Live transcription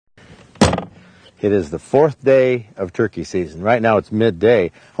It is the 4th day of turkey season. Right now it's midday.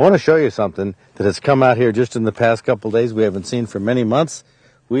 I want to show you something that has come out here just in the past couple days we haven't seen for many months.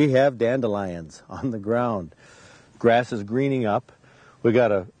 We have dandelions on the ground. Grass is greening up. We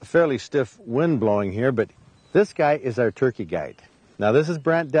got a fairly stiff wind blowing here, but this guy is our turkey guide. Now this is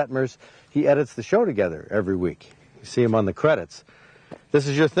Brant Detmers. He edits the show together every week. You see him on the credits. This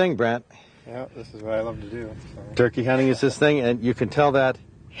is your thing, Brant. Yeah, this is what I love to do. So. Turkey hunting is his thing, and you can tell that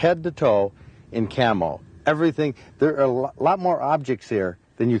head to toe in camo. Everything. There are a lot more objects here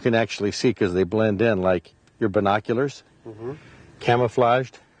than you can actually see because they blend in, like your binoculars,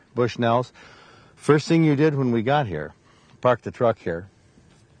 camouflaged, Bushnells. First thing you did when we got here, parked the truck here,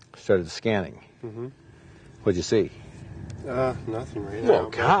 started scanning. What'd you see? Nothing right now. Well,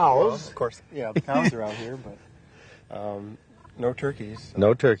 cows. Well, of course, yeah, the cows are out here, but no turkeys. So.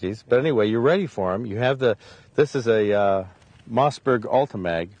 No turkeys. But anyway, you're ready for them. You have this is a Mossberg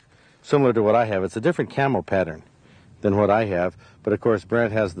Ultimag, similar to what I have. It's a different camo pattern than what I have. But, of course,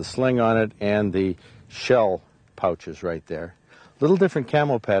 Brent has the sling on it and the shell pouches right there. Little different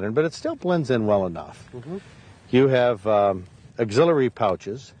camo pattern, but it still blends in well enough. You have auxiliary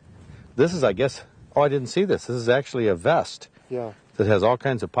pouches. This is, I guess, oh, I didn't see this. This is actually a vest that has all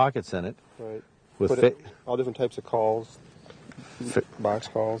kinds of pockets in it. Right. With all different types of calls, box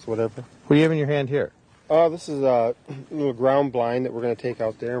calls, whatever. What do you have in your hand here? This is a little ground blind that we're going to take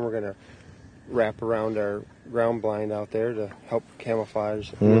out there, and we're going to wrap around our ground blind out there to help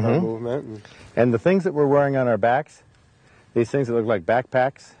camouflage our movement. And the things that we're wearing on our backs, these things that look like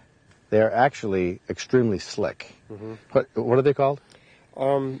backpacks, they are actually extremely slick. What are they called?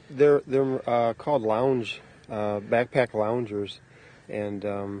 They're called backpack loungers, and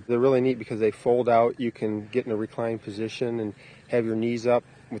they're really neat because they fold out. You can get in a reclined position and have your knees up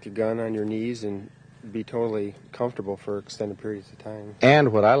with your gun on your knees and be totally comfortable for extended periods of time.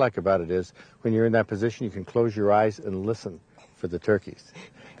 And what I like about it is when you're in that position, you can close your eyes and listen for the turkeys.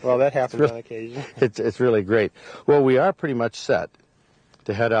 Well, that happens on occasion. It's really great. Well, we are pretty much set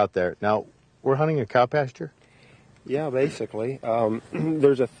to head out there. Now, we're hunting a cow pasture? Yeah, basically.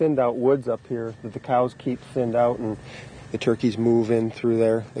 There's a thinned out woods up here that the cows keep thinned out, and the turkeys move in through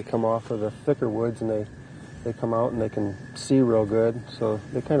there. They come off of the thicker woods, and they come out and they can see real good, so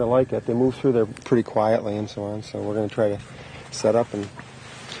they kind of like it. They move through there pretty quietly and so on, so we're going to try to set up and...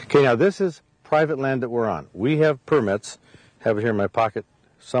 Okay, now this is private land that we're on. We have permits. Have it here in my pocket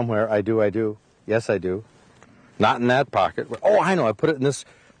somewhere. I do. Yes, I do. Not in that pocket. Oh, I know. I put it in this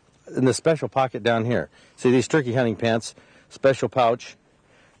special pocket down here. See these turkey hunting pants, special pouch,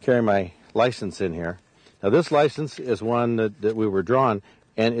 carry my license in here. Now this license is one that we were drawn,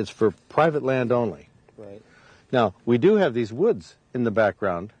 and it's for private land only. Right. Now, we do have these woods in the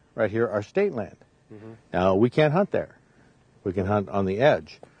background, right here, our state land. Now, we can't hunt there. We can hunt on the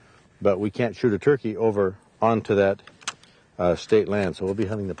edge, but we can't shoot a turkey over onto that state land, so we'll be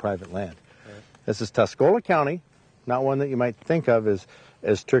hunting the private land. Right. This is Tuscola County, not one that you might think of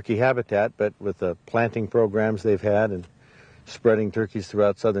as turkey habitat, but with the planting programs they've had and spreading turkeys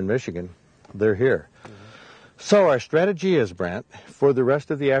throughout southern Michigan, they're here. So our strategy is, Brant, for the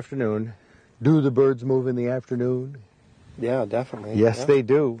rest of the afternoon, do the birds move in the afternoon? Yeah, definitely. Yes, they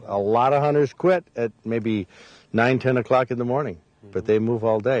do. A lot of hunters quit at maybe 9, 10 o'clock in the morning, but they move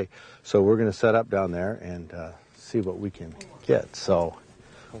all day. So we're going to set up down there and see what we can get. So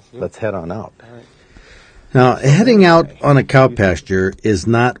let's head on out. All right. Now, heading out on a cow pasture is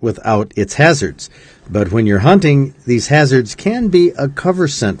not without its hazards. But when you're hunting, these hazards can be a cover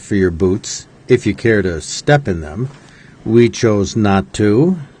scent for your boots, if you care to step in them. We chose not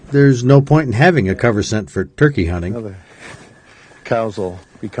to. There's no point in having a cover scent for turkey hunting. Well, the cows will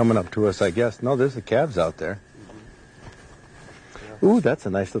be coming up to us, I guess. No, there's the calves out there. Ooh, that's a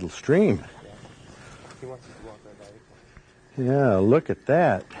nice little stream. He wants us to walk right by. Yeah, look at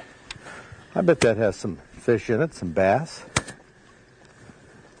that. I bet that has some fish in it, some bass.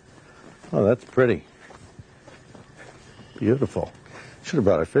 Oh, that's pretty. Beautiful. Should have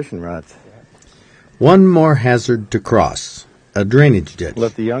brought our fishing rods. One more hazard to cross. A drainage ditch.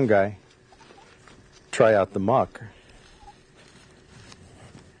 Let the young guy try out the muck.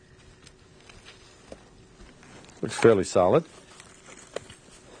 Looks fairly solid.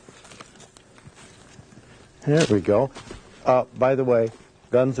 There we go. By the way,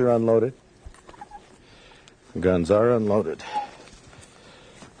 guns are unloaded. Guns are unloaded.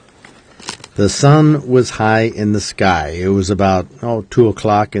 The sun was high in the sky. It was about 2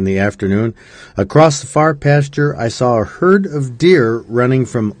 o'clock in the afternoon. Across the far pasture, I saw a herd of deer running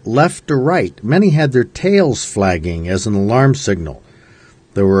from left to right. Many had their tails flagging as an alarm signal.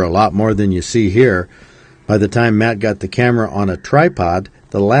 There were a lot more than you see here. By the time Matt got the camera on a tripod,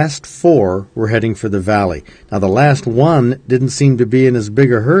 the last 4 were heading for the valley. Now, the last one didn't seem to be in as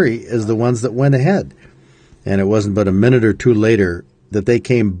big a hurry as the ones that went ahead. And it wasn't but a minute or two later that they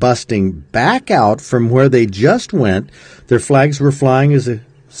came busting back out from where they just went. Their flags were flying as if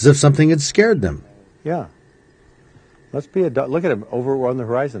something had scared them. Yeah. Must be a dog. Look at him over on the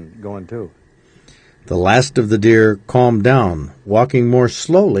horizon going too. The last of the deer calmed down, walking more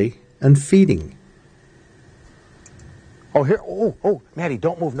slowly and feeding. Oh, here. Oh, Maddie,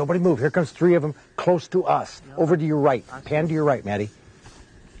 don't move. Nobody move. Here comes 3 of them close to us. Over to your right. Pan to your right, Maddie.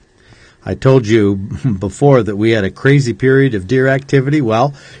 I told you before that we had a crazy period of deer activity.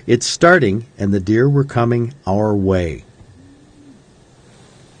 Well, it's starting, and the deer were coming our way.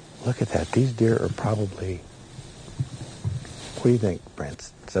 Look at that. These deer are probably, what do you think,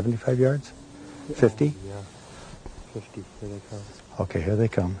 Brent? 75 yards? 50? Yeah, 50. Here they come. Okay, here they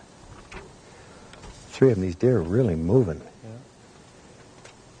come. 3 of them. These deer are really moving.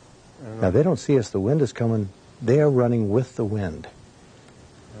 Yeah. Now, they don't see us. The wind is coming. They are running with the wind.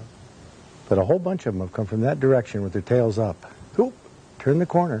 Yeah. But a whole bunch of them have come from that direction with their tails up. Oop, turn the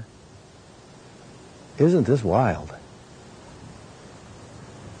corner. Isn't this wild?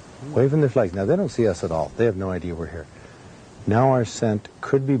 Waving their flags. Now, they don't see us at all. They have no idea we're here. Now our scent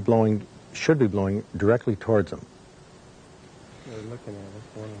should be blowing directly towards them. They're looking at us.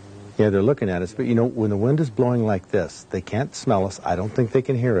 One of them. Yeah, they're looking at us. But, you know, when the wind is blowing like this, they can't smell us. I don't think they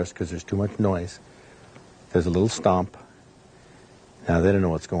can hear us because there's too much noise. There's a little stomp. Now, they don't know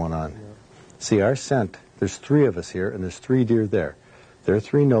what's going on. Yeah. See, our scent, there's 3 of us here, and there's 3 deer there. Their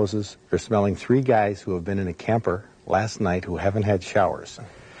 3 noses are smelling 3 guys who have been in a camper last night who haven't had showers,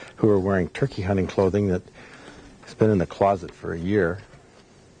 who are wearing turkey hunting clothing that has been in the closet for a year.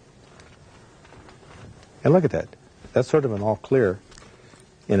 And look at that. That's sort of an all clear,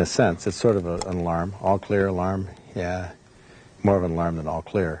 in a sense. It's sort of an alarm. All clear alarm. Yeah, more of an alarm than all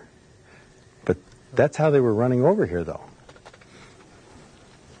clear. But that's how they were running over here, though.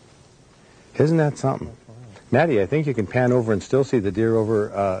 Isn't that something? Maddie, I think you can pan over and still see the deer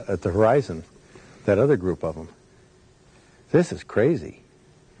over at the horizon, that other group of them. This is crazy.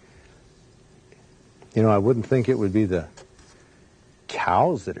 You know, I wouldn't think it would be the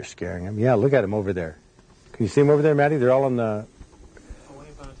cows that are scaring them. Yeah, look at them over there. Can you see them over there, Maddie? They're all on the... Way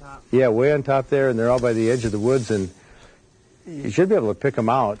up on the top. Yeah, way on top there, and they're all by the edge of the woods, and you should be able to pick them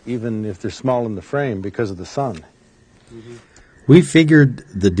out, even if they're small in the frame, because of the sun. Mm-hmm. We figured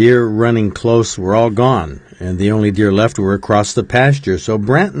the deer running close were all gone, and the only deer left were across the pasture, so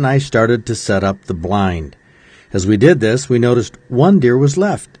Brant and I started to set up the blind. As we did this, we noticed one deer was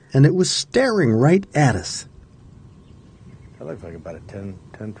left, and it was staring right at us. That looks like about a 10,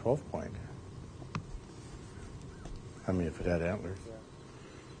 12 point. I mean, if it had antlers.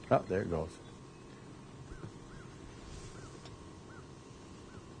 Yeah. Oh, there it goes.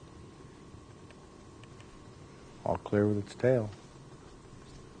 All clear with its tail.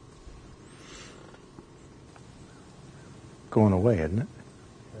 Going away, isn't it?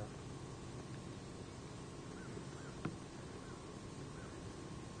 Yeah.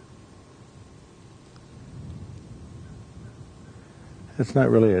 It's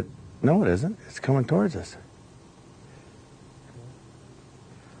not really a... No, it isn't. It's coming towards us.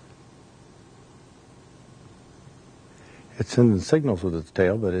 It's sending signals with its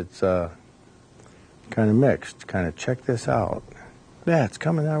tail, but it's kind of mixed. Kind of check this out. Yeah, it's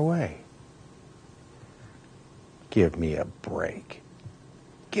coming our way. Give me a break.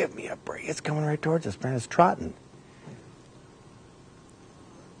 Give me a break. It's coming right towards us, man. It's trotting.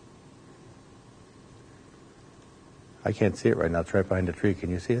 I can't see it right now. It's right behind a tree. Can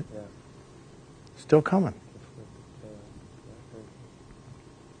you see it? Yeah. Still coming.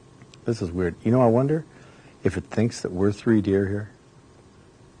 This is weird. You know, I wonder if it thinks that we're 3 deer here.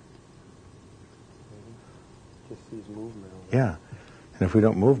 Just sees movement over Yeah. And if we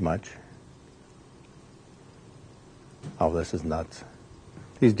don't move much. Oh, this is nuts.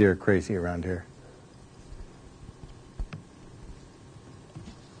 These deer are crazy around here.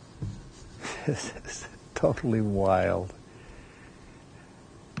 This is totally wild.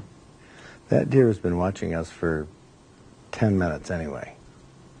 That deer has been watching us for 10 minutes anyway.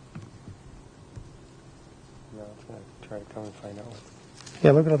 Now it's going to try to come and find out what.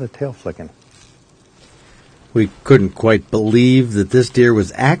 Yeah, look at all the tail flicking. We couldn't quite believe that this deer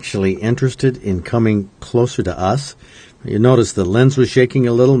was actually interested in coming closer to us. You notice the lens was shaking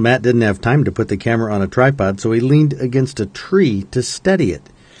a little. Matt didn't have time to put the camera on a tripod, so he leaned against a tree to steady it.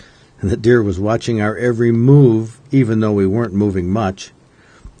 And the deer was watching our every move, even though we weren't moving much.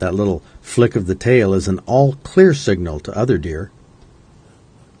 That little flick of the tail is an all-clear signal to other deer.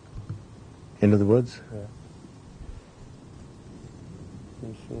 Into the woods? Yeah.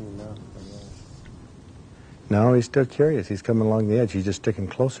 enough. No, he's still curious. He's coming along the edge. He's just sticking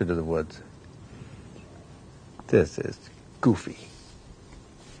closer to the woods. This is goofy.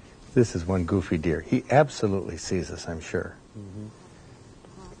 This is one goofy deer. He absolutely sees us, I'm sure. Mm-hmm.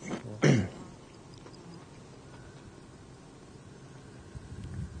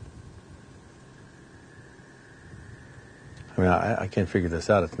 I mean, I can't figure this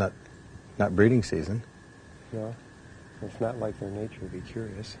out. It's not breeding season. No, it's not like their nature to be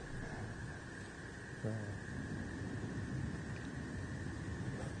curious. No.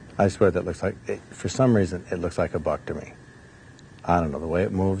 I swear that looks like, for some reason, it looks like a buck to me. I don't know, the way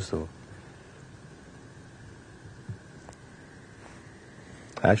it moves.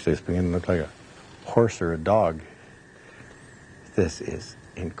 Actually, it's beginning to look like a horse or a dog. This is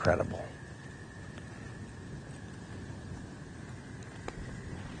incredible.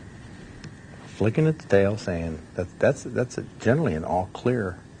 Flicking its tail, saying that's generally an all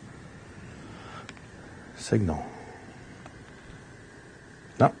clear signal.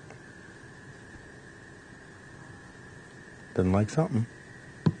 No. Didn't like something.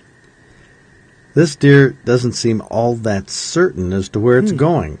 This deer doesn't seem all that certain as to where it's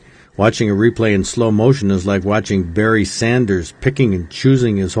going. Watching a replay in slow motion is like watching Barry Sanders picking and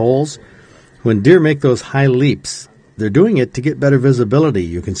choosing his holes. When deer make those high leaps, they're doing it to get better visibility.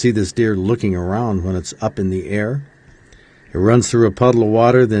 You can see this deer looking around when it's up in the air. It runs through a puddle of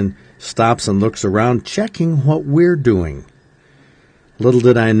water, then stops and looks around, checking what we're doing. Little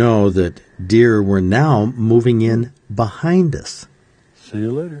did I know that deer were now moving in behind us. See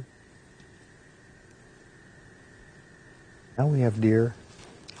you later. Now we have deer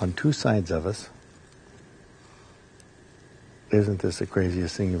on two sides of us. Isn't this the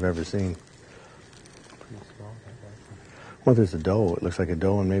craziest thing you've ever seen? Pretty small, Well, there's a doe. It looks like a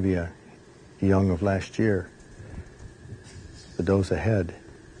doe and maybe a young of last year. The doe's ahead.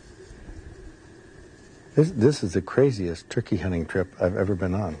 This is the craziest turkey hunting trip I've ever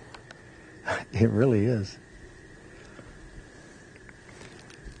been on. It really is.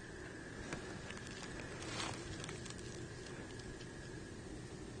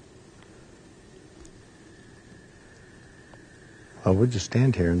 Well, we'll just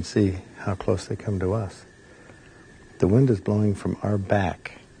stand here and see how close they come to us. The wind is blowing from our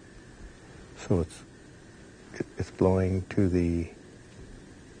back, so it's blowing to the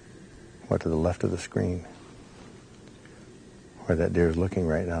left of the screen, where that deer is looking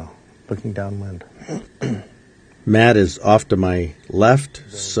right now, looking downwind. Matt is off to my left,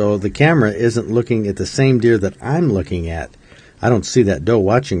 so the camera isn't looking at the same deer that I'm looking at. I don't see that doe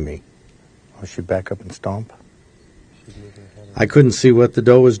watching me. Will she back up and stomp? I couldn't see what the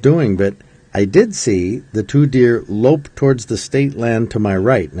doe was doing, but I did see the two deer lope towards the state land to my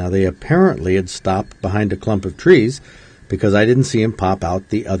right. Now, they apparently had stopped behind a clump of trees because I didn't see him pop out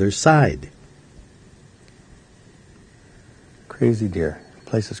the other side. Crazy deer. The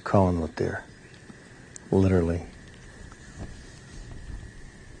place is crawling with deer. Literally.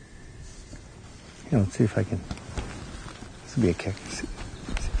 Let's see if I can. This will be a kick. See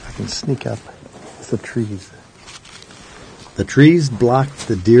if I can sneak up the trees. The trees blocked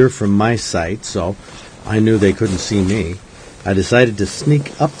the deer from my sight, so I knew they couldn't see me. I decided to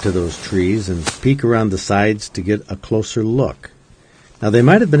sneak up to those trees and peek around the sides to get a closer look. Now, they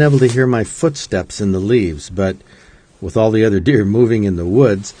might have been able to hear my footsteps in the leaves, but with all the other deer moving in the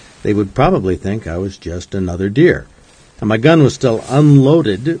woods, they would probably think I was just another deer. Now, my gun was still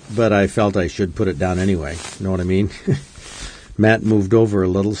unloaded, but I felt I should put it down anyway. You know what I mean? Matt moved over a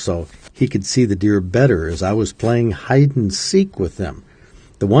little so he could see the deer better as I was playing hide-and-seek with them.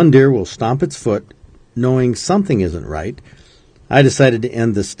 The one deer will stomp its foot, knowing something isn't right. I decided to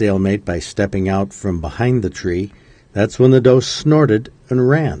end the stalemate by stepping out from behind the tree. That's when the doe snorted and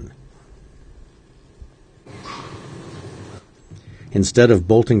ran. Instead of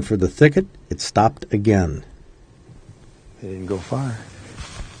bolting for the thicket, it stopped again. They didn't go far.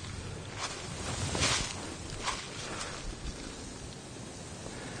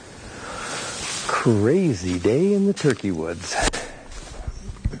 Crazy day in the turkey woods.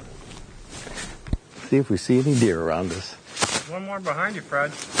 See if we see any deer around us. One more behind you,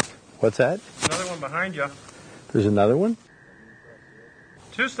 Fred. What's that? Another one behind you. There's another one?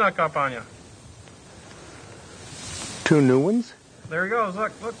 Two snuck up on you. Two new ones? There he goes.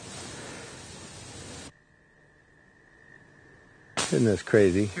 Look. Isn't this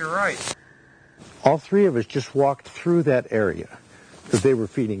crazy? To your right. All three of us just walked through that area that they were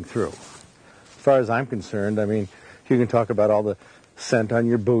feeding through. As far as I'm concerned, I mean, you can talk about all the scent on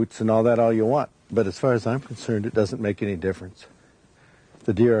your boots and all that all you want, but as far as I'm concerned, it doesn't make any difference.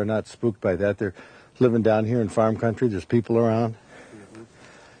 The deer are not spooked by that. They're living down here in farm country. There's people around.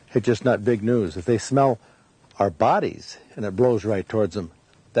 It's just not big news. If they smell our bodies and it blows right towards them,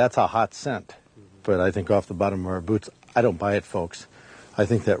 that's a hot scent. But I think off the bottom of our boots, I don't buy it, folks. I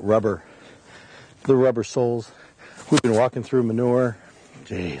think that rubber, the rubber soles, we've been walking through manure.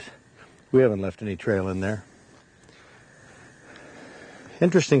 Jeez, we haven't left any trail in there.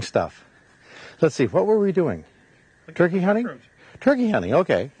 Interesting stuff. Let's see, what were we doing? Turkey hunting? Turkey hunting,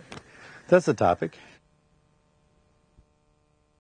 okay. That's the topic.